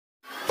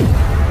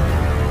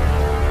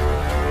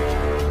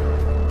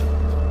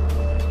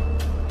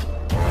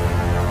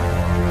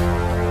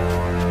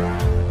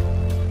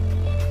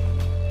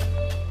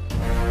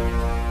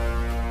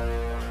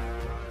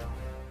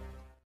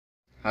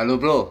Halo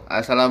bro,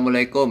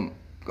 assalamualaikum.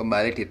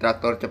 Kembali di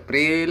Traktor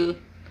Cepril.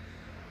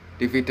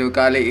 Di video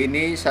kali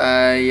ini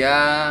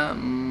saya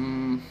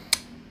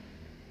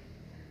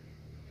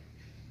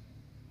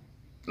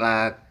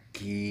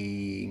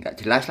lagi nggak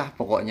jelas lah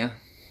pokoknya.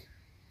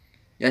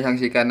 Ya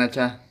saksikan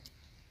aja.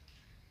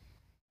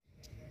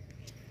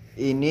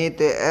 Ini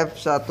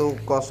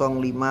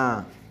TF105.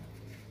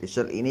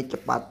 Diesel ini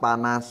cepat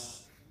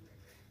panas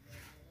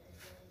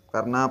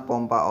karena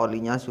pompa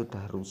olinya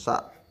sudah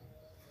rusak.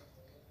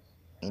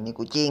 Ini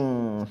kucing.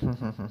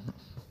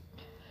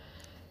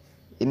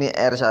 Ini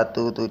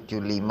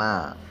R175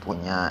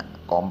 punya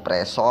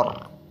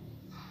kompresor.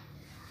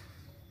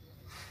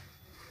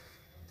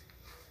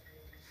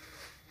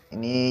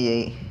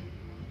 Ini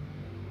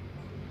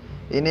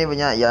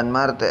punya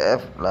Yanmar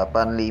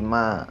TF85.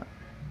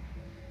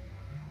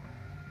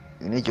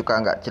 Ini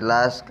juga nggak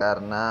jelas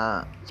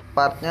karena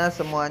spatnya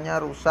semuanya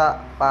rusak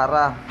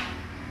parah.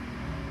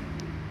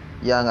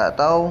 Ya nggak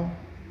tahu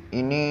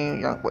ini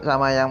yang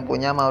sama yang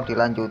punya mau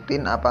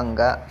dilanjutin apa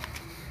enggak,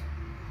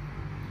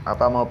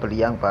 apa mau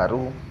beli yang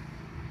baru.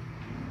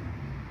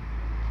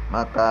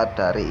 Maka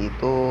dari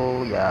itu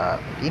ya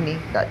begini,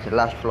 nggak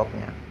jelas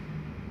vlognya.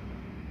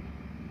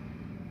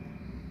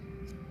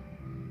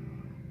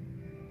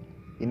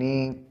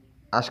 Ini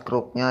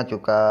askrupnya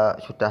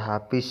juga sudah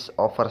habis,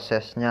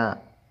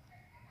 oversize-nya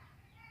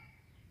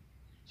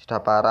sudah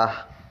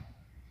parah.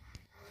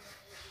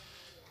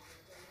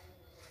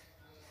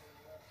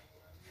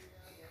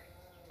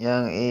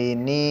 Yang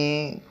ini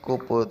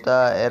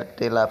kubota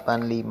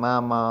rd85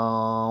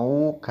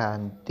 mau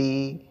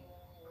ganti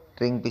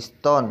ring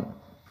piston,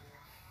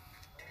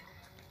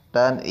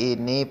 dan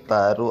ini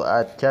baru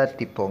aja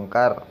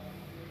dibongkar.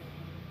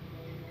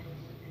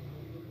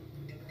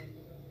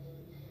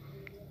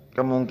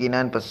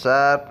 Kemungkinan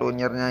besar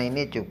plunyernya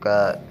ini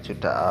juga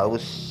sudah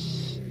aus,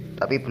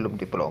 tapi belum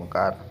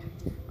dibongkar.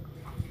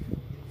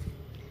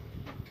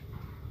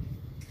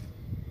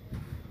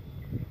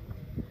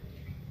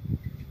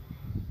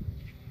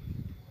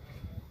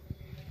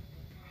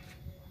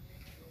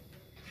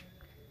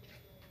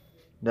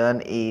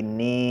 Dan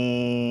ini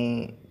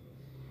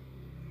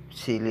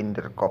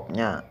silinder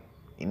kopnya,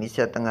 ini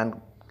setengah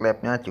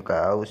klepnya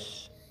juga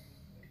aus.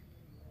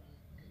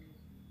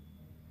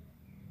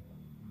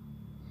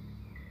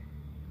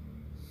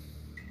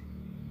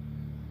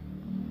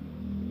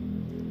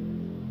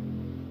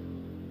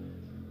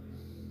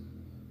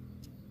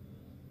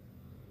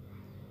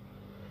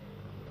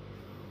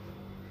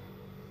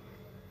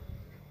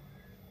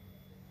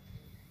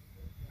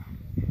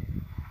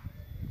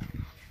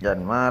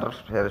 Yanmar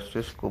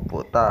versus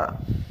kubota,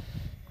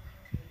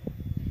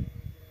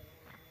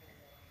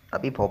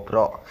 tapi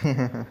bobrok.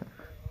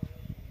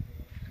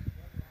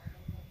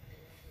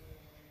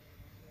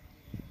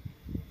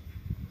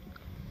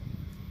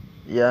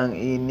 Yang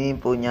ini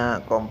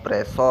punya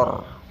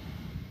kompresor,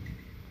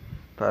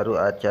 baru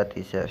aja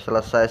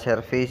selesai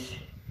servis,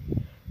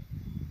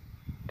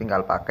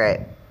 tinggal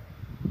pakai.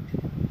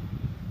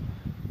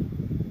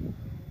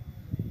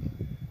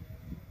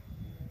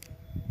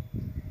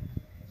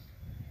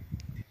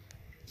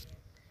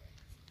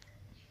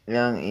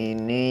 Yang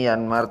ini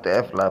Yanmar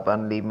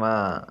TF85,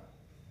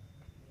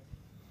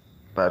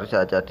 baru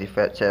saja di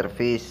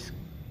servis,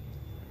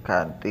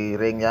 ganti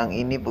ring.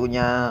 Yang ini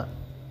punya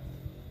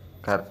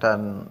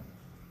gardan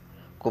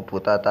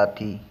kubota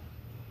tadi.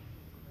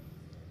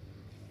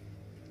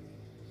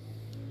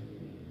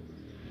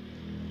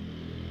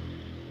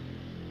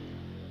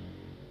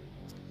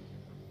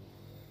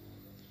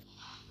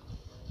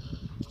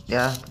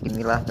 Ya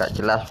inilah nggak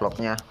jelas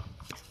vlognya.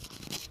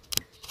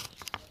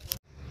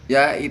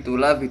 Ya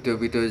itulah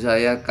video-video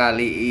saya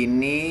kali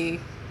ini.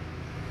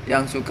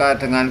 Yang suka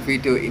dengan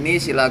video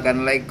ini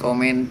silahkan like,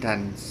 komen,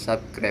 dan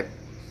subscribe.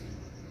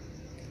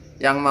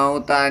 Yang mau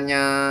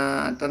tanya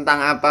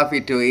tentang apa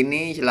video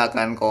ini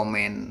silahkan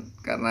komen,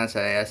 karena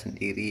saya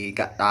sendiri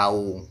gak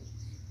tahu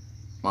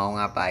mau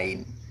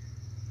ngapain.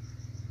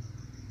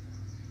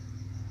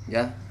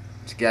 Ya,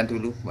 sekian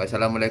dulu.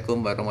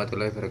 Wassalamualaikum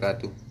warahmatullahi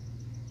wabarakatuh.